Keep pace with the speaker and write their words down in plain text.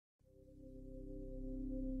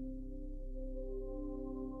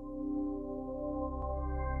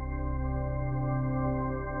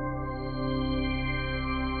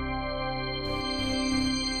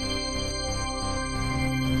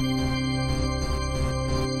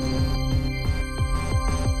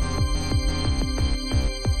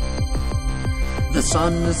The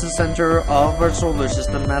sun is the center of our solar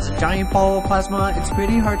system. As a giant ball of plasma, it's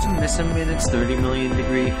pretty hard to miss him. In its 30 million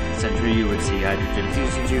degree center, you would see hydrogen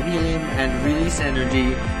fuse into helium and release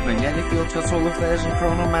energy. Magnetic fields cause solar flares and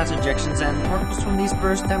coronal mass ejections, and particles from these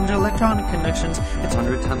bursts damage electronic connections. It's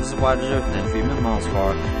 100 times as wide as Earth and 3 million miles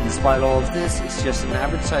far. And despite all of this, it's just an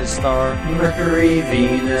average-sized star. Mercury,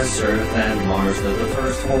 Venus, Earth, and Mars, they're the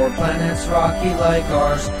first 4 planets, rocky like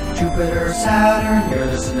ours. Jupiter, Saturn,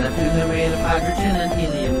 Uranus, and Neptune, they're made of hydrogen and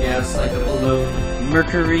helium gas like a balloon.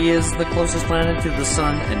 Mercury is the closest planet to the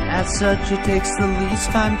sun, and as such it takes the least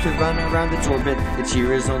time to run around its orbit. Its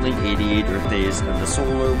year is only 88 Earth days, and the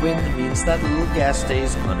solar wind means that little gas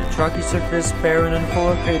stays on its rocky surface, barren and full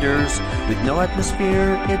of craters. With no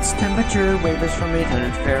atmosphere, its temperature wavers from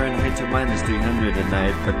 800 Fahrenheit to minus 300 at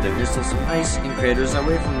night, but there is still some ice in craters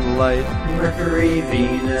away from the light. Mercury,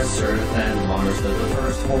 Venus, Earth, and Mars, they're the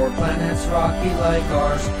first 4 planets, rocky like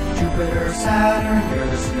ours. Jupiter, Saturn,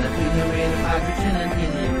 Uranus, and Neptune, they're made of hydrogen and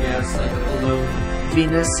helium gas like a balloon.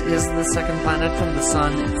 Venus is the second planet from the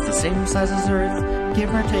sun. It's the same size as Earth,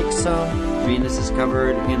 give or take some. Venus is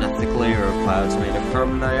covered in a thick layer of clouds made of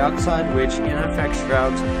carbon dioxide, which in effect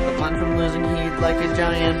shrouds the planet from losing heat like a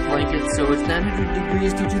giant blanket, so it's 900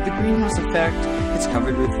 degrees due to the greenhouse effect. It's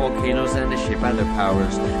covered with volcanoes and is shaped by their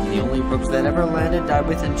powers. The only probes that ever landed died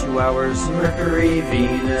within 2 hours. Mercury,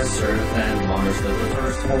 Venus, Earth, and Mars, they're the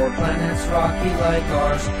first 4 planets, rocky like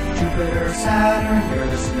ours. Jupiter, Saturn,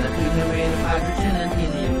 Uranus, and Neptune, they're made of hydrogen and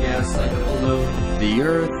helium gas like a balloon. The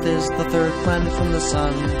Earth is the 3rd planet from the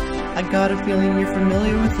sun. I got a feeling you're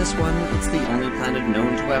familiar with this one. It's the only planet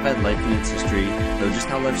known to have had life in its history, though just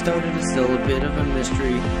how life started is still a bit of a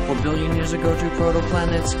mystery. 4 billion years ago, 2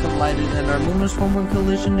 protoplanets collided, and our moon was formed when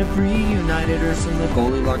collision debris united Earth in the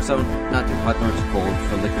Goldilocks zone, not too hot nor too cold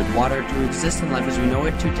for liquid water to exist and life as we know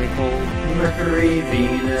it to take hold. Mercury,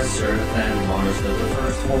 Venus, Earth, and Mars, they're the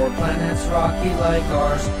first 4 planets, rocky like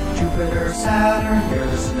ours. Jupiter, Saturn,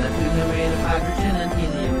 Uranus, and Neptune, they're made of hydrogen and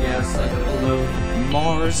helium gas like a balloon.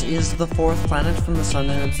 Mars is the 4th planet from the sun,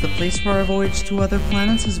 and it's the place where our voyage to other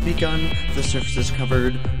planets has begun. The surface is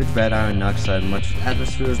covered with red iron oxide, much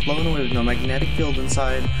atmosphere is blown away with no magnetic field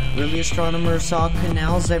inside. Early astronomers saw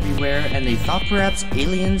canals everywhere, and they thought perhaps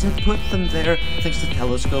aliens had put them there. Thanks to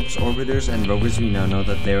telescopes, orbiters, and rovers, we now know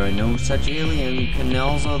that there are no such alien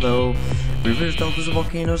canals, although rivers, deltas,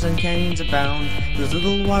 volcanoes, and canyons abound. There's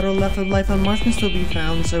little water left of life on Mars can still be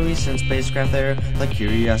found, so we sent spacecraft there like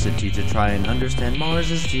Curiosity to try and understand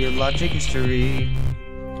Mars' geologic history.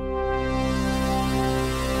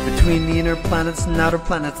 Between the inner planets and outer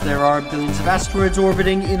planets, there are billions of asteroids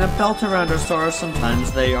orbiting in a belt around our stars.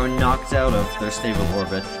 Sometimes they are knocked out of their stable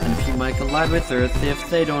orbit, and a few might collide with Earth if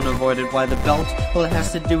they don't avoid it. Why the belt? Well, it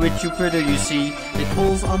has to do with Jupiter, you see. It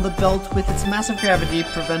pulls on the belt with its massive gravity,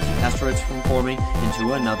 preventing asteroids from forming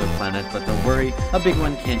into another planet. But don't worry, a big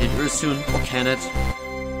one can't hit Earth soon, or can it?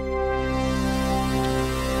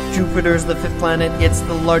 Jupiter is the 5th planet. It's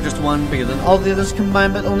the largest one, bigger than all the others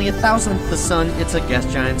combined, but only 1,000th the sun. It's a gas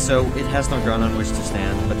giant, so it has no ground on which to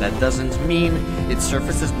stand, but that doesn't mean its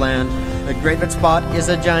surface is bland. The Great Red Spot is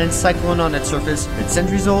a giant cyclone on its surface. It's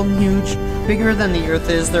centuries old and huge, bigger than the Earth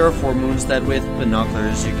is. There are 4 moons that with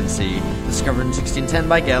binoculars you can see. Discovered in 1610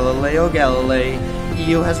 by Galileo Galilei.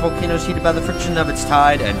 Io has volcanoes heated by the friction of its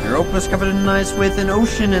tide, and Europa is covered in ice with an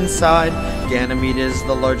ocean inside. Ganymede is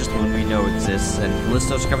the largest moon we know exists, and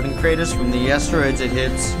Callisto is covered in craters from the asteroids it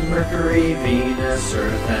hits. Mercury, Venus,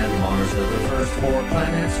 Earth, and Mars are the first 4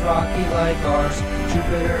 planets, rocky like ours.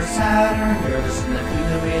 Jupiter, Saturn, Uranus, and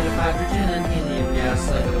Neptune are made of hydrogen and helium gas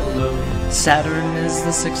like a balloon. Saturn is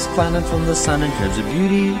the 6th planet from the sun. In terms of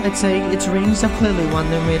beauty, I'd say its rings are clearly one.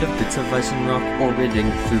 They're made of bits of ice and rock orbiting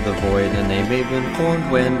through the void, and they may have been formed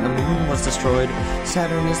when a moon was destroyed.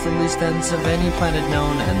 Saturn is the least dense of any planet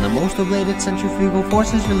known, and the most of its centrifugal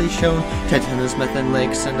force is really shown. Titan has methane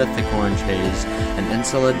lakes and a thick orange haze, and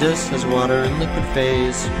Enceladus has water in liquid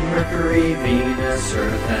phase. Mercury, Venus,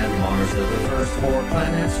 Earth, and Mars are the first 4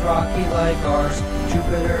 planets, rocky like ours.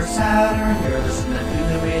 Jupiter, Saturn, Uranus, and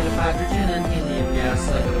Neptune are made of hydrogen and helium gas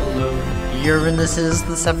like a balloon. Uranus is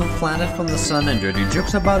the 7th planet from the sun, and dirty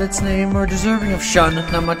jokes about its name are deserving of shun.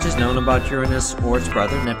 Not much is known about Uranus or its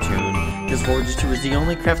brother Neptune. His Voyager 2 is the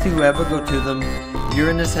only craft to ever go to them.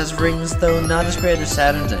 Uranus has rings, though not as great as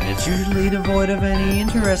Saturn's, and it's usually devoid of any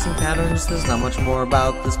interesting patterns. There's not much more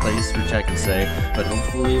about this place which I can say, but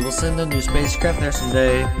hopefully we'll send a new spacecraft there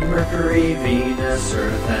someday. Mercury, Venus,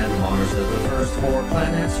 Earth, and Mars are the first 4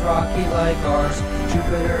 planets, rocky like ours.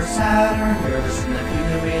 Jupiter, Saturn, Uranus, and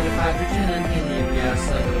Neptune are made of hydrogen and helium gas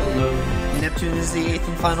like a balloon. Neptune is the 8th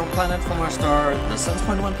and final planet from our star. The sun's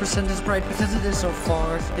 0.1% is bright because it is so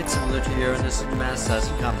far. It's similar to Uranus in mass, size,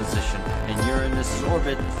 and composition, and Uranus's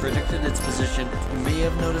orbit predicted its position. You may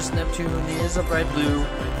have noticed Neptune is a bright blue.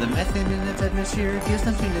 The methane in its atmosphere gives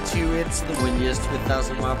Neptune its hue. It's the windiest with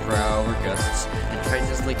 1,000-mile-per-hour gusts, and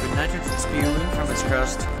Triton's liquid nitrogen spewing from its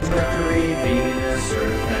crust. Mercury, Venus,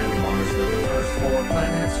 Earth, and Mars are the first 4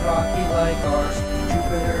 planets, rocky like ours.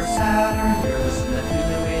 Jupiter, Saturn, Uranus, and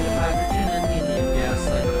Neptune are made of hydrogen and helium gas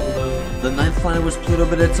like a balloon. The 9th planet was Pluto,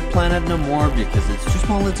 but it's a planet no more because it's too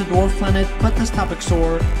small. It's a dwarf planet, but this topic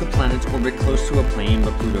sore. The planets orbit close to a plane,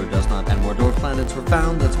 but Pluto does not, and more dwarf planets were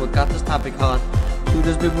found. That's what got this topic hot.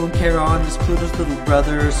 Pluto's big moon Charon is Pluto's little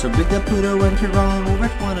brother, so big that Pluto and Charon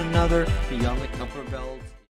orbit one another beyond the Kuiper belt.